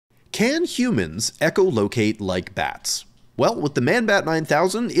Can humans echolocate like bats? Well, with the Man-Bat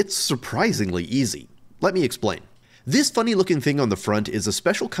 9000, it's surprisingly easy. Let me explain. This funny looking thing on the front is a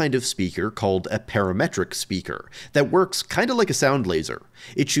special kind of speaker called a parametric speaker that works kinda like a sound laser.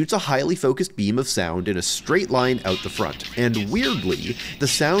 It shoots a highly focused beam of sound in a straight line out the front, and weirdly, the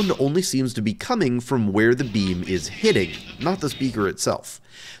sound only seems to be coming from where the beam is hitting, not the speaker itself.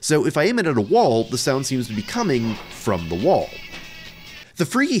 So if I aim it at a wall, the sound seems to be coming from the wall. The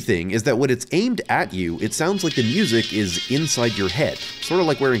freaky thing is that when it's aimed at you, it sounds like the music is inside your head, sort of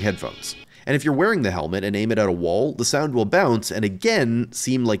like wearing headphones. And if you're wearing the helmet and aim it at a wall, the sound will bounce and again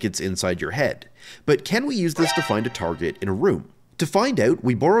seem like it's inside your head. But can we use this to find a target in a room? To find out,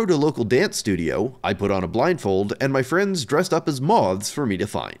 we borrowed a local dance studio, I put on a blindfold, and my friends dressed up as moths for me to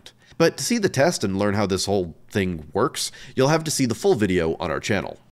find. But to see the test and learn how this whole thing works, you'll have to see the full video on our channel.